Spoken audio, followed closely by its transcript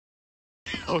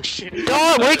Oh shit.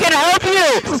 Dog, we can help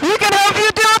you! We can help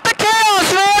you deal with the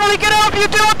chaos, man! We can help you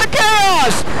deal with the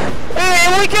chaos!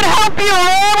 Hey, we can help you,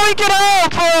 man! We can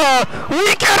help!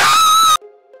 We can help!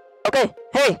 Okay,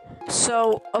 hey,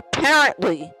 so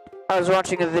apparently, I was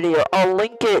watching a video. I'll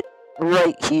link it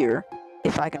right here,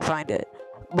 if I can find it.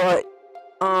 But,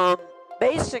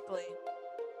 basically,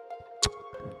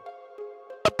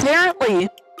 apparently,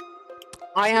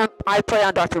 I play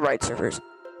on Dr. Wright servers.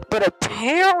 But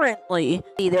apparently,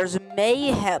 there's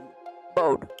Mayhem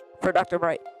mode for Dr.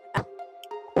 Bright.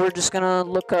 We're just gonna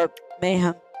look up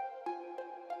Mayhem.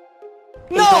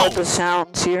 No! Ignore the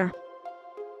sounds here.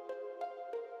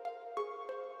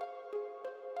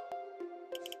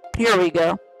 Here we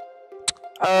go.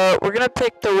 We're gonna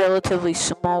pick the relatively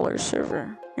smaller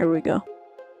server. Here we go.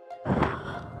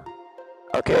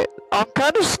 Okay, I'm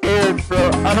kind of scared, bro.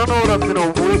 I don't know what I'm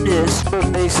gonna witness,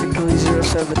 but basically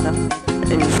 07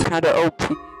 is kind of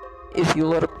OP if you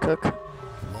let him cook.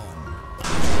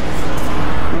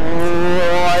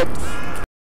 What?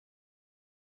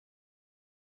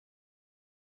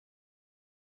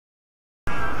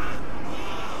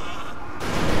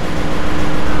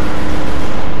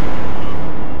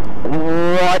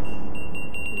 What?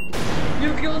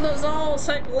 You killed us all,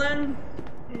 Cyclin!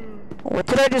 What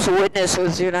did I just witness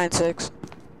with 096?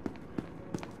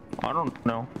 I don't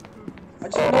know. I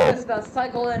just noticed that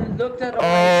Cyclin looked at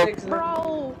all 6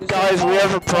 Bro! Guys, we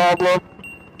have a problem.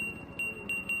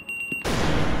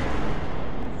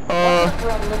 What's the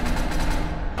problem?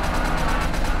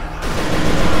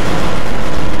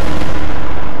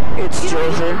 It's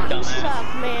Joseph. You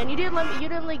suck, man. You didn't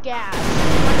let gas. I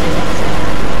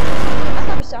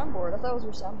thought it was soundboard. I thought it was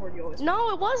your soundboard you always. No,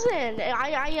 it wasn't.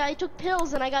 I took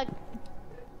pills and I got.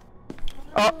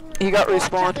 Oh, he got I tried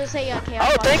respawned. to say,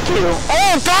 Oh, thank you.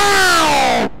 Oh,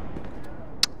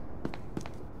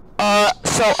 wow!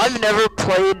 So I've never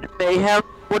played Mayhem.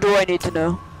 What do I need to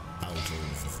know?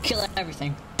 Kill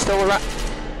everything. Still around.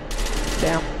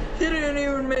 Damn. He didn't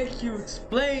even make you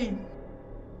explain.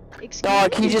 Excuse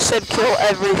Dog, he me? just said kill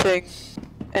everything.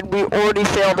 And we already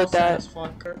failed at that.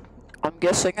 Fucker. I'm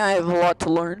guessing I have a lot to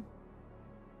learn.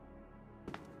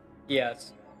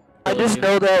 Yes. I just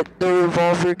know that the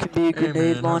revolver can be a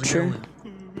grenade man, launcher.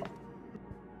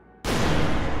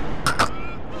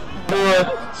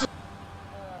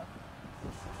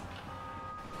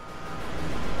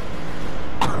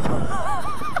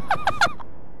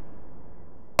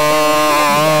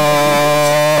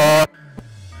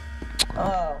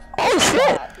 Oh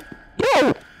shit!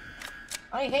 Yo!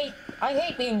 I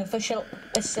hate being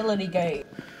facility gate.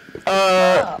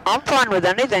 I'm fine with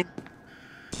anything.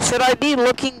 Should I be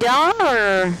looking down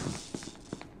or?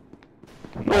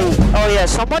 Wait, oh yeah,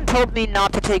 someone told me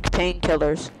not to take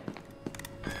painkillers.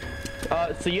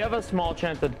 So you have a small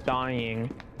chance of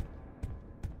dying.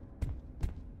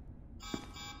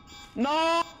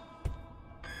 No!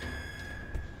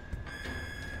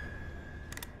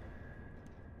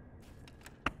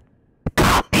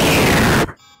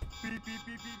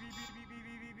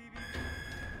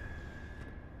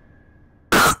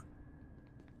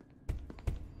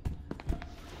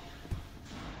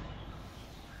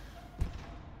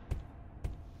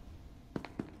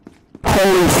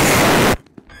 Holy shit.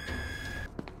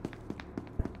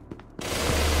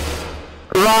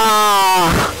 Rah!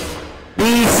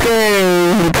 Be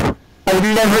scared! I've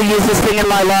never used this thing in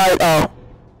my life. Oh.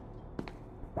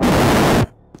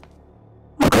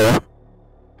 Okay.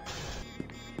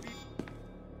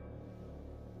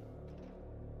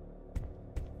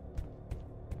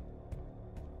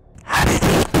 How did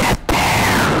he get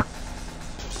there?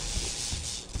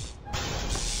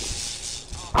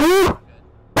 Who?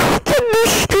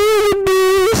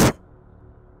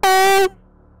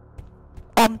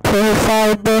 I'm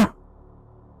terrified, bro.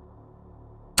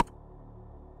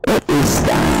 What is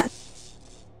that?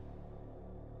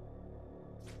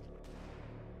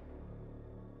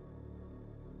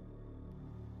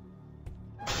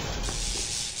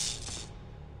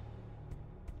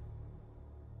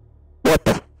 What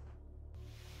the?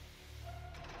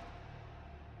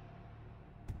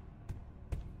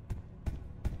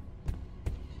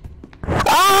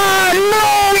 Ah,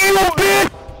 no, you bitch!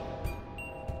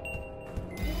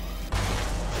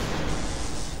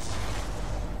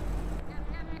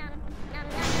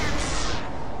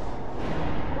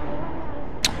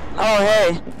 Oh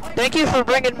hey, thank you for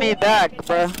bringing me back,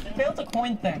 bro. Failed the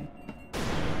coin thing.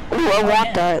 Ooh, I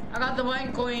want that. I got the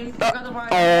wine coin. I got the wine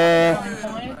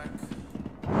Coin?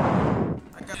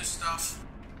 I got stuff.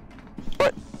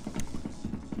 What?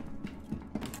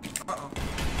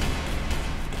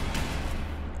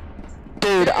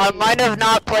 Dude, I might have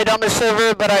not played on the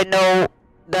server, but I know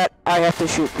that I have to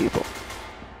shoot people.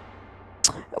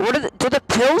 What do the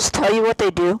pills tell you what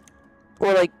they do?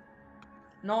 Or like...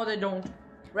 No, they don't.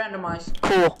 Randomized.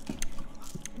 Cool.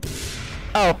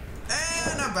 Oh.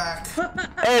 And I'm back.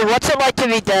 Hey, what's it like to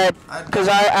be dead? Because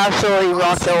I absolutely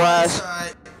rocked their ass.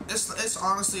 It's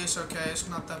honestly, it's okay. It's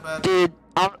not that bad. Dude,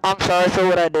 I'm sorry for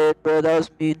what I did, bro. That was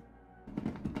mean.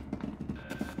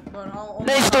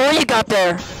 Nice, what you got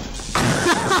there?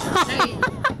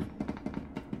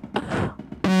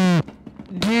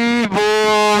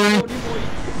 D-boy.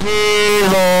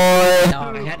 D-boy.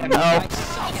 No.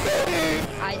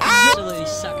 I absolutely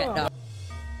suck at dog.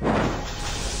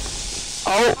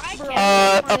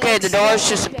 Oh, okay, the door's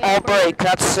just all break.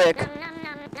 That's sick.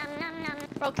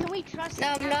 Bro, can we trust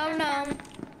No.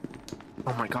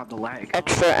 Oh my god, the lag.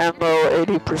 Extra ammo,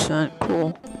 80%.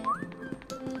 Cool.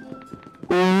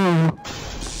 Ooh.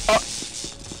 Oh.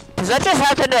 Does that just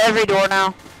happen to every door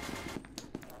now?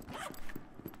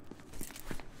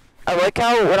 I like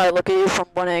how when I look at you from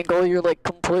one angle, you're like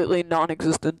completely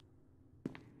non-existent.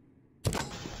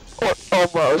 Or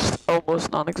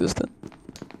almost non-existent.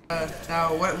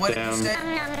 Now, what did you say?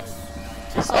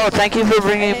 Oh, thank you for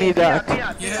bringing me back.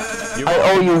 Yeah.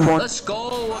 I owe you one. Let's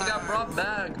go, I got brought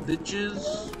back, bitches.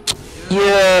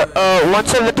 Yeah,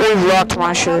 173 rocked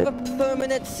my shit. I have a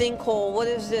permanent sinkhole. What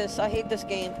is this? I hate this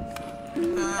game.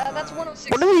 That's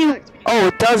 106. What are you? Oh,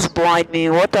 it does blind me.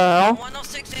 What the hell?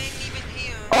 106 ain't even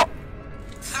here. Oh.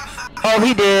 Oh,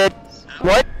 he did.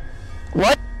 What?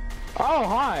 What? Oh,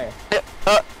 hi.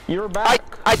 You're back.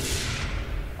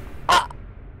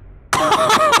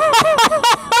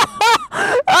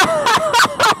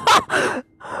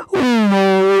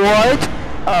 What?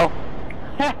 Oh.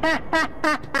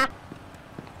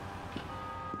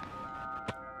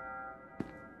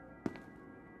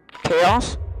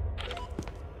 Chaos?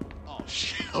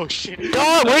 Oh shit.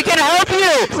 Dog, we can help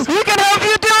you! We can help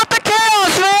you deal with the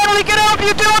chaos, man! We can help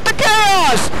you deal with the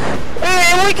chaos!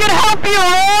 Hey, we can help you,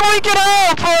 man! We can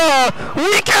help!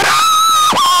 We can help!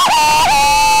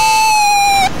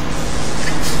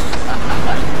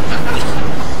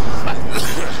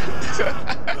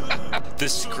 The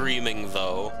screaming,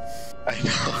 though. I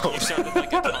know. You sounded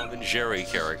like a Tom and Jerry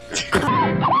character. It's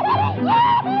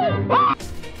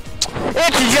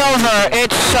Jover!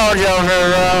 It's so Jover,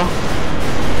 bro.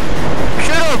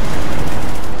 Shoot him!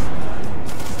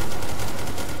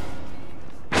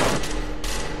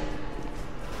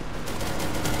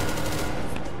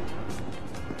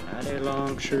 Had a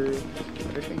long shirt.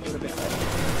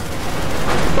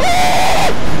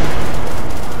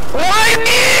 Why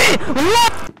me?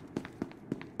 What?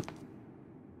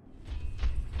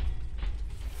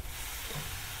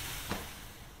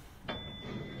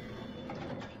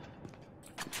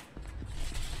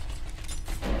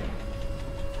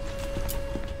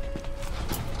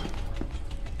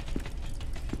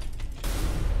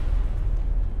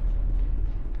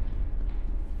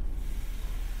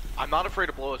 I'm not afraid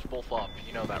to blow us both up.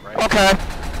 You know that, right? Okay.